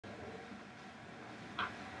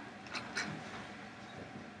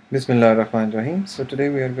Bismillah ar-Rahman Rahim. So today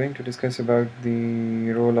we are going to discuss about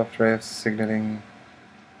the role of RES signaling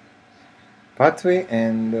pathway,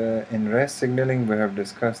 and in RES signaling we have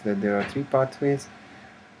discussed that there are three pathways.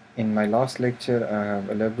 In my last lecture I have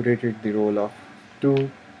elaborated the role of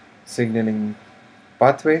two signaling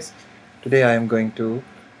pathways. Today I am going to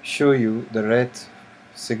show you the RES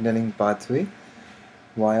signaling pathway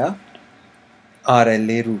via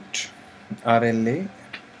RLA route. RLA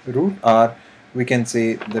route, or we can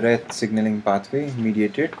say the RES signaling pathway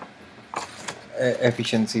mediated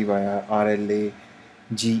efficiency via RLA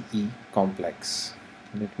GE complex.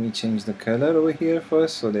 Let me change the color over here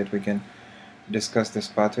first so that we can discuss this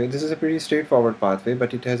pathway. This is a pretty straightforward pathway,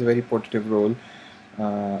 but it has a very portative role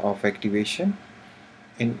of activation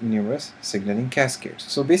in numerous signaling cascades.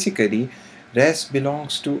 So basically, RES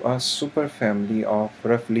belongs to a superfamily of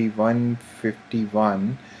roughly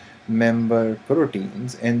 151 member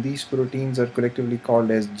proteins, and these proteins are collectively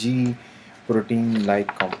called as G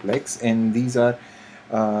protein-like complex, and these are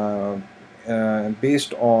uh,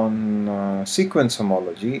 based on sequence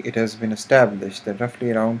homology. It has been established that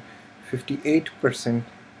roughly around 58%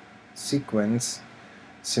 sequence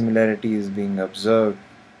similarity is being observed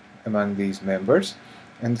among these members,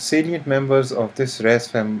 and the salient members of this RAS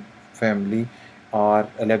family are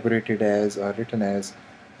elaborated as or written as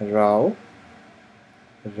Rao,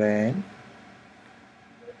 Ran,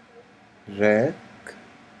 Rek.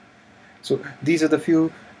 So these are the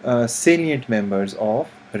few salient members of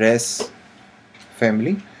RAS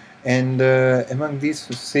family, and among these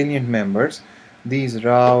salient members, these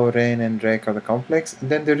Rao, Ren, and Rek are the complex.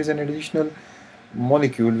 And then there is an additional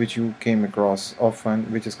molecule which you came across often,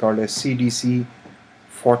 which is called as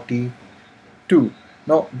CDC42.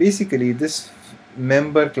 Now, basically, this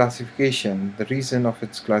member classification, the reason of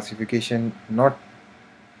its classification, not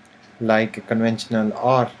like a conventional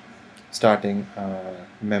R starting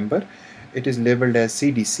member, it is labeled as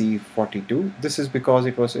CDC42. This is because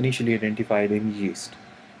it was initially identified in yeast.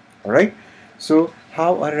 Alright, so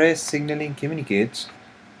how RS signaling communicates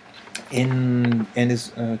in and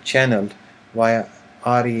is channeled via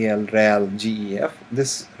RAL GEF.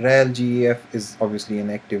 This RAL GEF is obviously an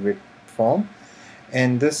activate form,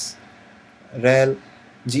 and this RAL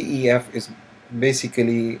GEF is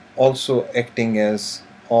basically also acting as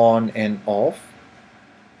on and off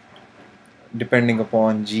depending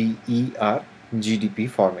upon GER GDP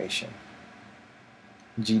formation.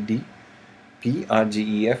 GDP or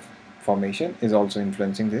GEF formation is also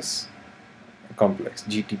influencing this complex,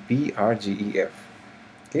 GTP or GEF.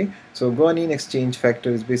 Okay, so guanine exchange factor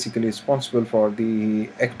is basically responsible for the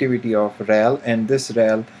activity of RAL, and this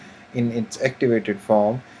RAL in its activated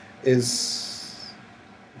form is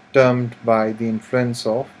termed by the influence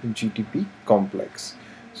of GTP complex.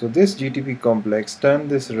 So this GTP complex turns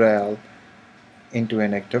this RAL into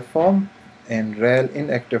an active form, and RAL in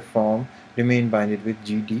active form remain binded with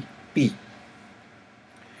GDP.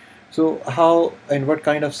 So how and what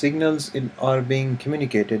kind of signals are being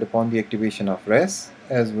communicated upon the activation of RES,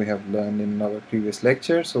 as we have learned in our previous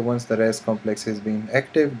lecture. So once the RES complex has been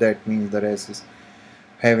active, that means the RES is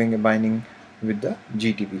having a binding with the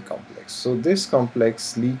GTP complex. So this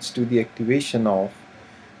complex leads to the activation of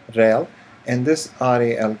RAL, and this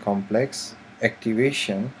RAL complex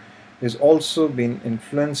activation is also been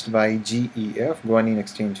influenced by GEF, guanine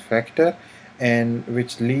exchange factor, and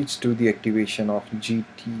which leads to the activation of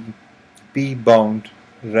GTP bound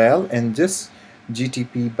RAL, and this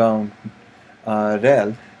GTP bound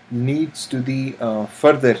RAL leads to the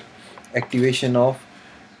further activation of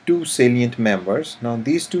two salient members. Now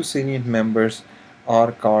these two salient members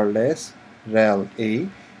are called as RAL A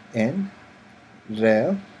and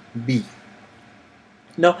RAL B.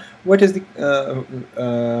 Now, what is the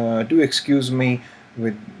do excuse me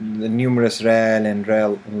with the numerous RAL and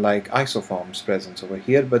RAL like isoforms present over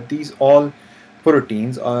here, but these all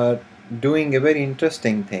proteins are doing a very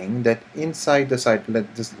interesting thing that inside the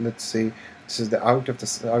cytoplasm. Let's say this is the outer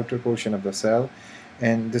portion of the cell,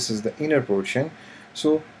 and this is the inner portion.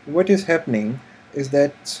 So what is happening is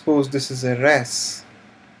that, suppose this is a RAS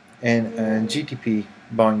and a GTP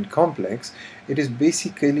bond complex, it is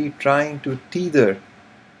basically trying to tether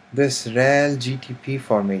this RAL GTP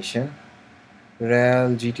formation,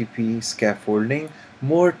 RAL GTP scaffolding,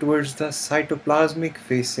 more towards the cytoplasmic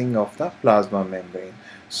facing of the plasma membrane.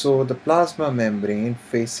 So the plasma membrane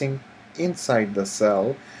facing inside the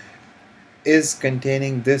cell is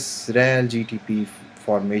containing this RAL GTP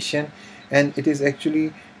formation, and it is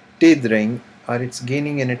actually tethering, or it's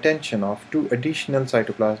gaining an attention of two additional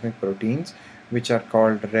cytoplasmic proteins which are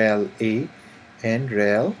called RAL A and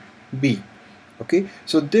RAL B. Okay,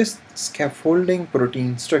 so this scaffolding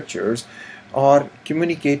protein structures are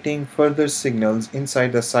communicating further signals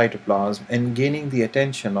inside the cytoplasm and gaining the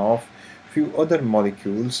attention of few other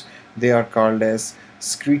molecules. They are called as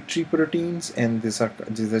secretory proteins, and these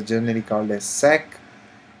are generally called as SAC,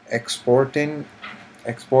 exportin,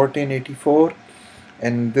 exportin 84,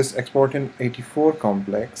 and this exportin 84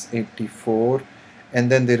 complex 84,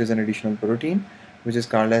 and then there is an additional protein which is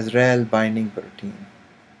called as RAL binding protein.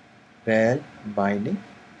 RAL binding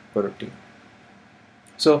protein.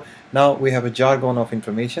 So now we have a jargon of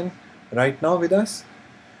information right now with us.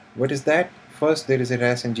 What is that? First, there is a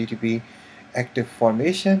RAS and GTP active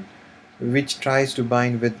formation which tries to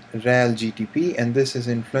bind with RAL GTP, and this is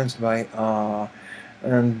influenced by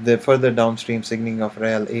and the further downstream signaling of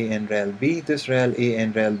RAL A and RAL B. This RAL A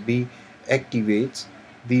and RAL B activates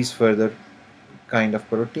these further kind of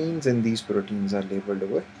proteins, and these proteins are labeled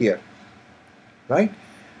over here, right?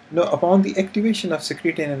 Now, upon the activation of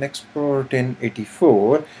secretin and exportin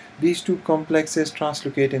 84, these two complexes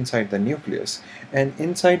translocate inside the nucleus, and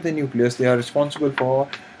inside the nucleus they are responsible for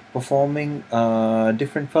performing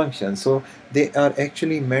different functions. So they are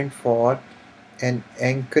actually meant for an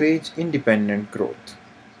anchorage independent growth.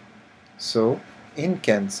 So in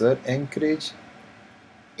cancer, anchorage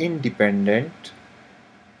independent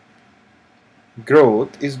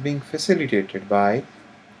growth is being facilitated by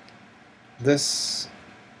this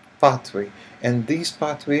pathway, and these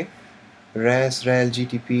pathway RAS, RAL,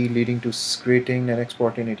 GTP leading to secretin and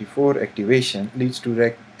exportin 84 activation leads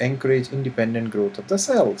to anchorage independent growth of the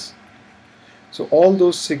cells. So all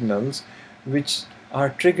those signals which are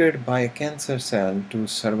triggered by a cancer cell to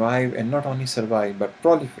survive, and not only survive but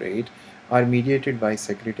proliferate, are mediated by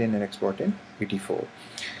secretin and exportin 84.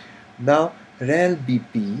 Now RAL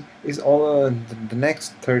BP is all the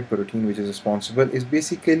next third protein which is responsible, is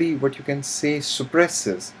basically what you can say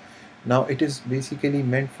suppresses. Now it is basically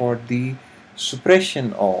meant for the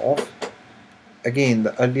suppression of, again,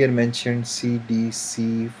 the earlier mentioned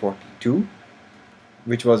CDC42,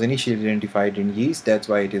 which was initially identified in yeast. That's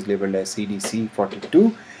why it is labeled as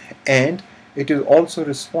CDC42, and it is also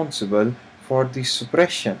responsible for the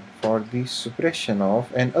suppression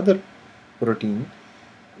of another protein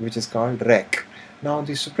which is called REC. Now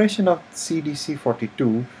the suppression of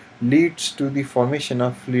CDC42 leads to the formation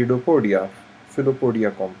of Filopodia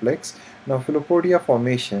complex. Now Filopodia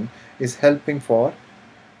formation is helping for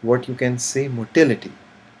what you can say motility.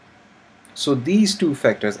 So these two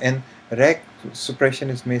factors, and REC suppression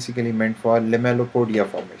is basically meant for lamellopodia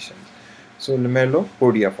formations. So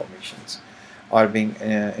lamellopodia formations are being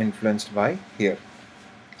influenced by here.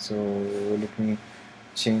 So let me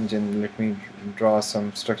change and let me draw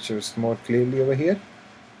some structures more clearly over here.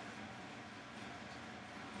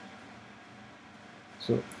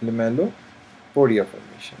 So lamellopodia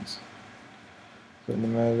formations. So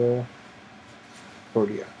lamellopodia.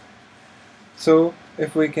 So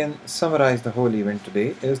if we can summarize the whole event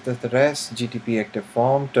today, is that the RAS GTP active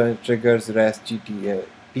form triggers RAS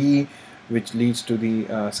GTP, which leads to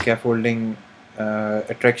the scaffolding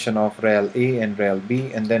attraction of RAL A and RAL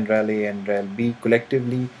B, and then RAL A and RAL B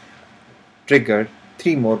collectively trigger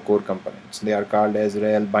three more core components. They are called as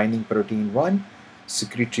RAL binding protein 1,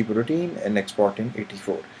 secretory protein, and exportin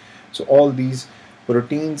 84. So all these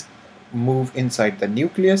proteins move inside the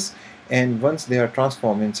nucleus, and once they are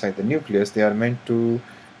transformed inside the nucleus, they are meant to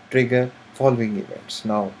trigger following events.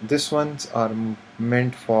 Now these ones are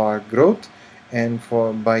meant for growth, and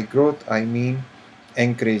by growth I mean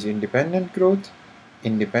anchorage independent growth.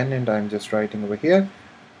 Independent I'm just writing over here.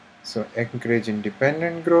 So anchorage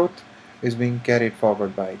independent growth is being carried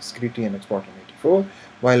forward by secretory and exportin 84,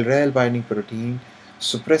 while RAL binding protein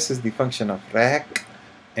suppresses the function of RAC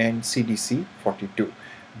and CDC42.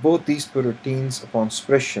 Both these proteins, upon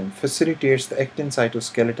suppression, facilitates the actin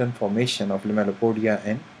cytoskeleton formation of lamellopodia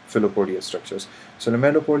and filopodia structures. So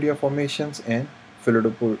lamellopodia formations and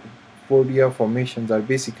filopodia formations are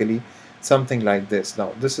basically something like this.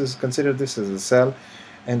 Now consider this as a cell,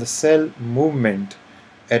 and the cell movement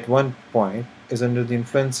at one point is under the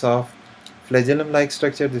influence of flagellum-like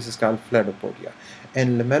structure. This is called fladopodia,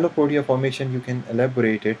 and lamellopodia formation, you can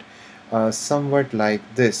elaborate it somewhat like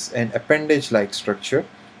this: an appendage-like structure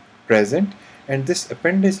present, and this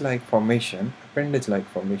appendage-like formation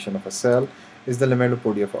of a cell is the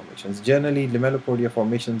lamellopodia formations. Generally, lamellopodia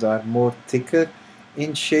formations are more thicker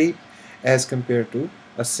in shape as compared to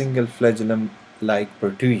a single flagellum-like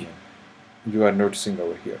protrusion you are noticing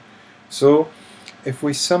over here. So if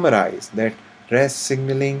we summarize that, RAS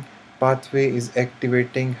signaling pathway is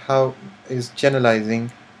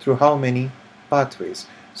channelizing through how many pathways?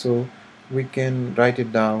 So we can write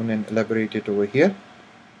it down and elaborate it over here.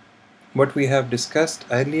 What we have discussed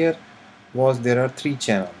earlier was there are three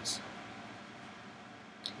channels.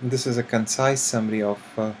 this is a concise summary of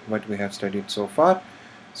what we have studied so far.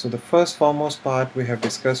 So the first foremost part we have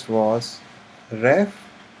discussed was ref.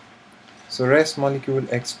 So res molecule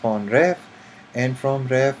acts upon ref, and from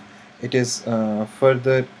ref it is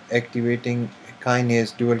further activating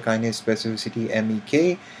kinase, dual kinase specificity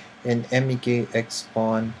MEK, and MEK acts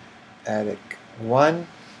upon AREC1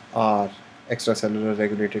 or extracellular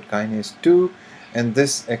regulated kinase 2, and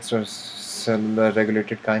this extracellular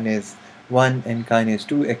regulated kinase 1 and kinase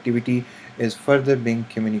 2 activity is further being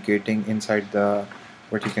communicating inside the,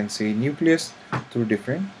 what you can say, nucleus through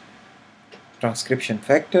different transcription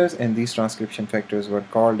factors, and these transcription factors were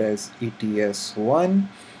called as ETS1,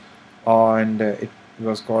 and it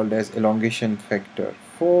was called as elongation factor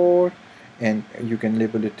 4, and you can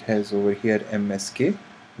label it as over here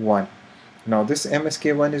MSK1. Now this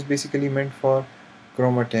MSK1 is basically meant for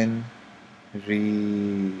chromatin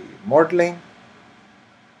remodeling,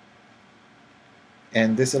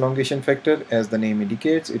 and this elongation factor, as the name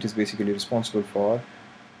indicates, it is basically responsible for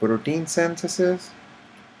protein synthesis,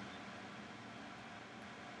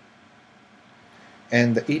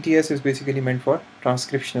 and the ETS is basically meant for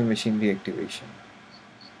transcriptional machinery activation.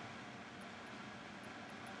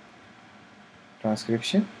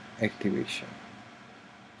 Transcription activation,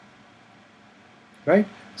 right?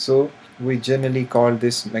 So we generally call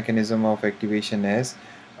this mechanism of activation as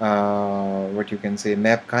what you can say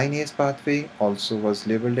MAP kinase pathway, also was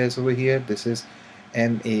labeled as over here. This is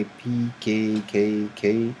MAPKKK.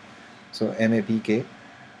 So MAPK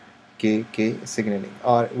signaling,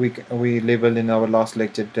 or we labeled in our last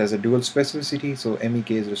lecture it as a dual specificity. So MEK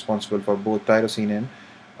is responsible for both tyrosine and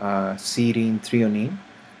serine threonine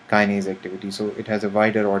kinase activity, so it has a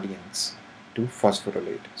wider audience to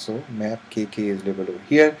phosphorylate. So MAPKK is labeled over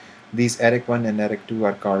here. These AREC1 and AREC2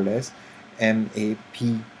 are called as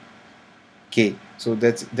MAPK. So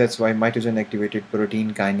that's why mitogen activated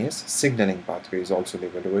protein kinase signaling pathway is also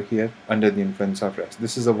labeled over here under the influence of RES.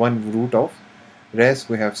 This is the one root of RES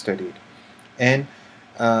we have studied, and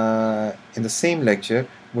in the same lecture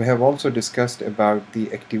we have also discussed about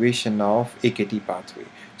the activation of AKT pathway.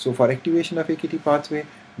 So for activation of AKT pathway,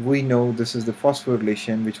 we know this is the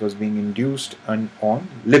phosphorylation which was being induced on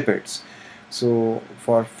lipids. So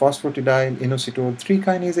for phosphatidyl inositol 3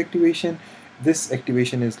 kinase activation, this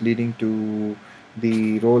activation is leading to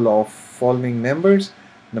the role of following members.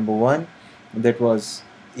 Number 1, that was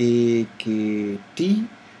AKT,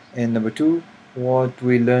 and number 2, what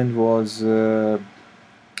we learned was then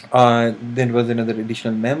was another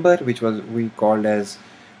additional member which was we called as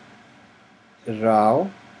RAO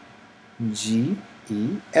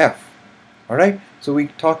GEF. Alright, so we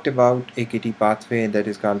talked about AKT pathway that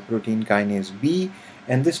is called protein kinase B,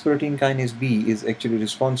 and this protein kinase B is actually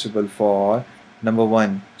responsible for number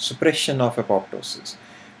 1, suppression of apoptosis.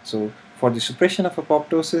 So for the suppression of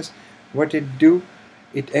apoptosis, what it do,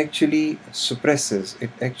 it actually suppresses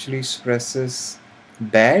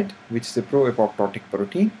BAD, which is the pro-apoptotic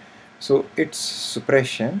protein. So its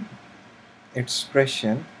suppression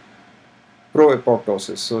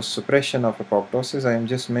pro-apoptosis. So suppression of apoptosis, I am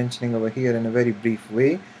just mentioning over here in a very brief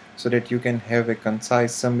way so that you can have a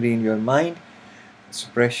concise summary in your mind.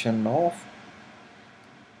 Suppression of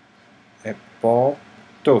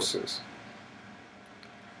apoptosis.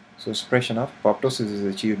 So suppression of apoptosis is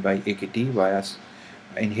achieved by AKT via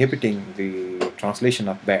inhibiting the translation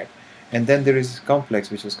of BAD. And then there is complex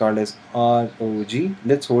which is called as ROG.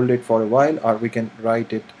 Let's hold it for a while, or we can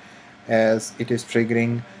write it as it is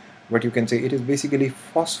triggering, what you can say, it is basically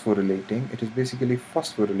phosphorylating.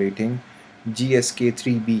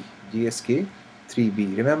 GSK3B.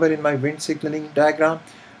 Remember in my Wnt signaling diagram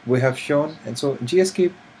we have shown, and so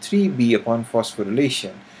GSK3B upon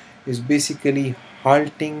phosphorylation is basically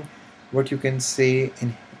halting, what you can say,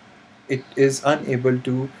 it is unable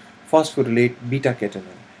to phosphorylate beta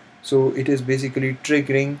catenin. So it is basically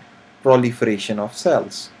triggering proliferation of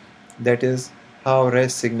cells. That is how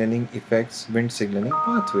RES signaling affects Wnt signaling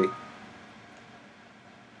pathway.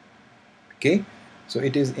 Okay, so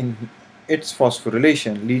it is in its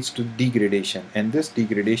phosphorylation leads to degradation, and this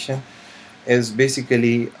degradation is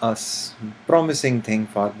basically a promising thing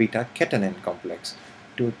for beta catenin complex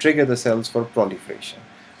to trigger the cells for proliferation.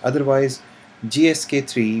 Otherwise,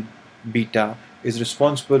 GSK3 beta is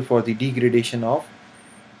responsible for the degradation of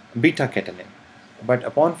beta catenin, but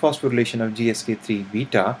upon phosphorylation of GSK3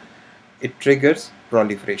 beta, it triggers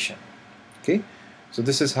proliferation. Okay, so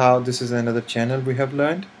this is another channel we have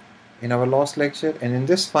learned in our last lecture, and in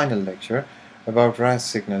this final lecture about RAS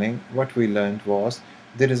signaling, what we learned was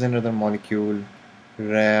there is another molecule,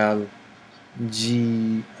 RAL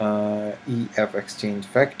GEF exchange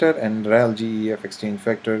factor, and RAL GEF exchange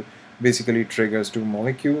factor basically triggers two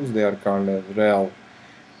molecules. They are called as REL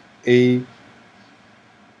A,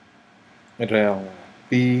 REL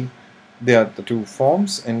B. They are the two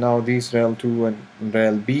forms, and now these REL2 and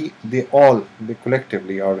REL-B, they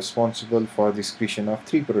collectively are responsible for the secretion of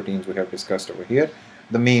three proteins we have discussed over here,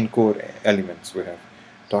 the main core elements we have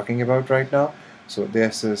talking about right now. So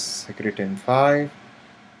this is secretin 5,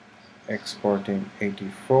 exportin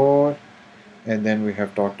 84, and then we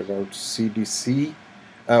have talked about CDC.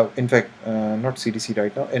 In fact, not CDC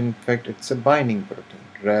right now. In fact, it's a binding protein,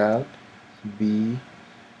 REL-B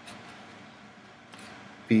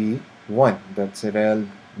P1, that's a REL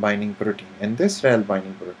binding protein, and this REL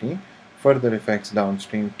binding protein further affects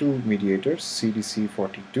downstream two mediators,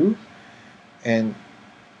 CDC42 and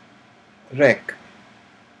REC.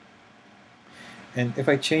 And if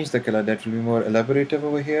I change the color, that will be more elaborative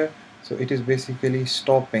over here. So it is basically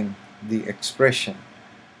stopping the expression.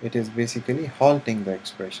 It is basically halting the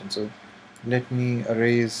expression. So let me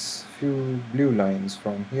erase few blue lines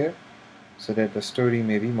from here so that the story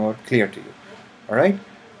may be more clear to you. Alright,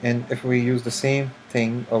 and if we use the same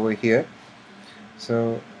thing over here,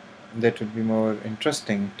 so that would be more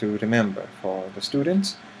interesting to remember for the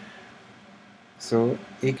students. So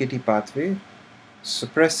AKT pathway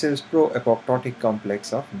suppresses pro-apoptotic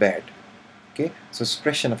complex of BAD. Okay, so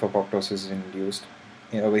suppression of apoptosis is induced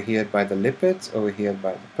over here by the lipids, over here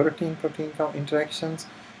by the protein-protein interactions,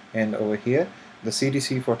 and over here the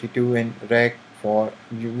CDC42 and REC for,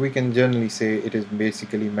 we can generally say it is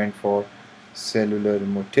basically meant for cellular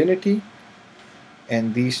motility,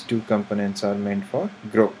 and these two components are meant for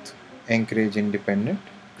growth, anchorage independent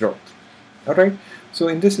growth. Alright, so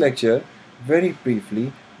in this lecture, very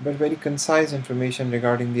briefly but very concise information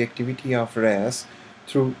regarding the activity of RAS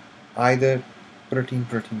through either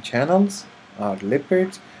protein-protein channels or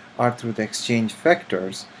lipids or through the exchange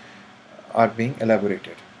factors are being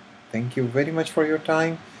elaborated. Thank you very much for your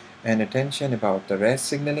time and attention about the RAS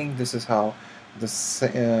signaling. This is how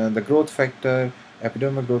the growth factor,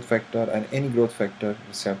 epidermal growth factor, and any growth factor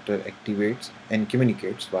receptor activates and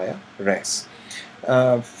communicates via RAS.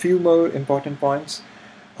 Few more important points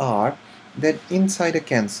are that inside a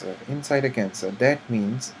cancer, that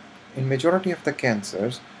means in majority of the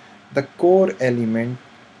cancers, the core element,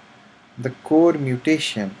 the core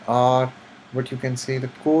mutation, or what you can say the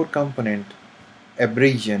core component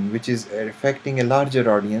aberration, which is affecting a larger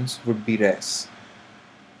audience, would be RAS,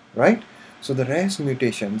 right? So the RAS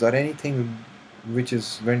mutations or anything which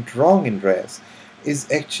went wrong in RAS is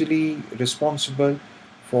actually responsible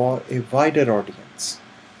for a wider audience.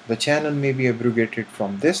 The channel may be abrogated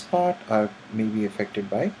from this part or may be affected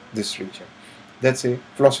by this region. That's a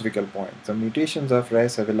philosophical point. The mutations of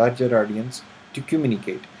RAS have a larger audience to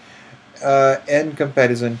communicate in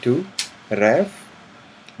comparison to RAF,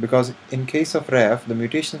 because in case of RAF, the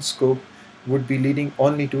mutation scope would be leading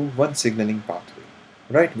only to one signaling pathway,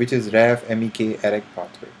 right, which is RAF, MEK, ERK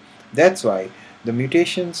pathway. That's why the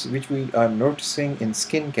mutations which we are noticing in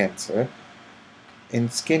skin cancer,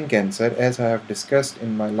 as I have discussed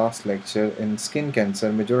in my last lecture, in skin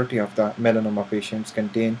cancer, majority of the melanoma patients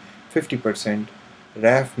contain 50%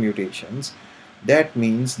 RAF mutations. That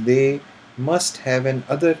means they must have an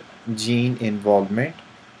other gene involvement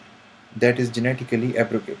that is genetically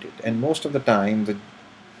abrogated, and most of the time the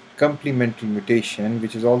complementary mutation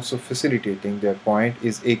which is also facilitating their point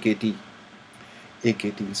is AKT.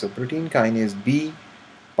 So protein kinase B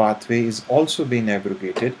pathway is also being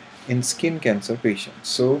abrogated in skin cancer patients.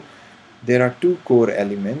 So there are two core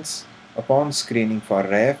elements upon screening for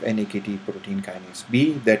RAF and AKT protein kinase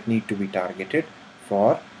B that need to be targeted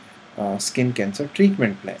for skin cancer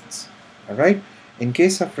treatment plans. Alright, in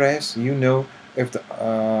case of RAS, you know, if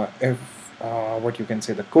what you can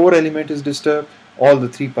say the core element is disturbed, all the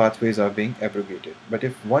three pathways are being abrogated. But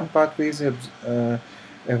if one pathway is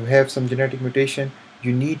have some genetic mutation,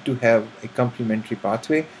 you need to have a complementary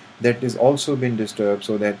pathway that is also been disturbed,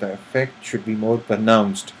 so that the effect should be more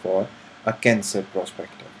pronounced for a cancer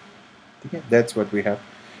perspective. Okay? That's what we have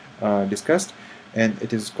discussed, and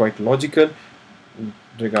it is quite logical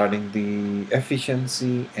regarding the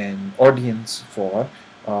efficiency and audience for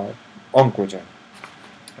Oncogen.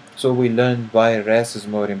 So we learned why RAS is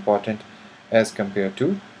more important as compared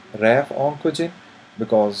to RAF Oncogen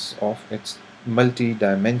because of its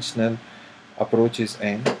multi-dimensional approaches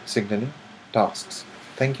and signaling tasks.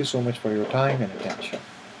 Thank you so much for your time and attention.